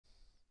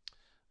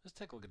Let's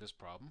take a look at this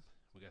problem.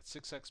 We got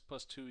 6x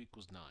plus 2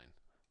 equals 9.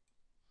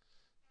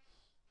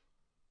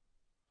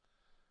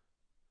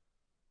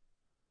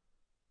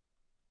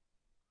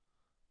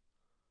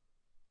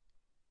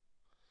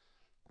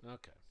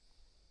 Okay,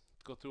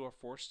 let's go through our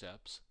 4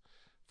 steps.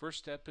 First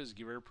step is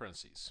get rid of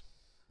parentheses.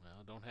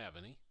 Well, don't have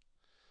any.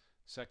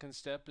 Second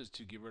step is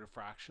to get rid of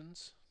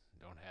fractions.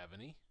 Don't have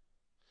any.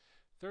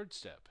 Third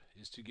step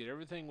is to get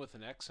everything with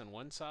an x on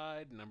one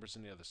side and numbers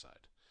on the other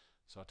side.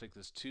 So I'll take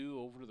this 2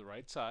 over to the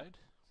right side.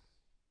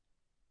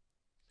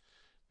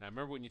 Now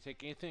remember, when you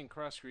take anything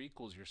across your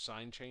equals, your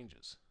sign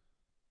changes.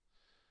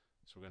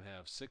 So we're going to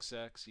have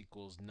 6x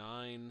equals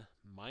 9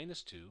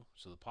 minus 2.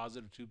 So the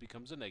positive 2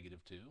 becomes a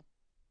negative 2.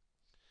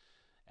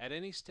 At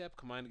any step,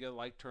 combine together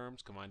like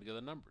terms, combine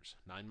together numbers.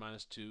 9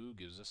 minus 2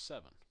 gives us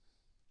 7.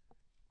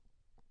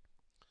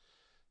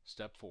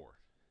 Step 4.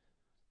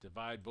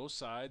 Divide both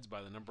sides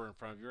by the number in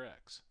front of your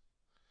x.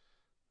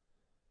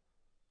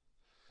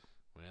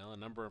 Well, the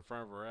number in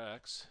front of our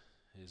x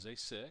is a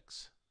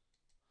 6.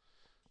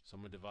 So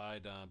I'm going to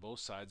divide both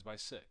sides by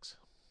 6.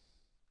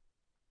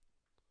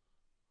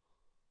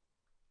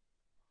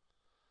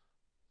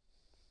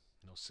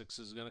 No 6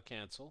 is going to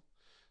cancel.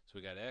 So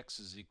we got x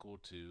is equal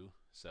to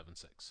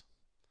 7/6.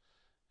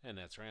 And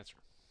that's our answer.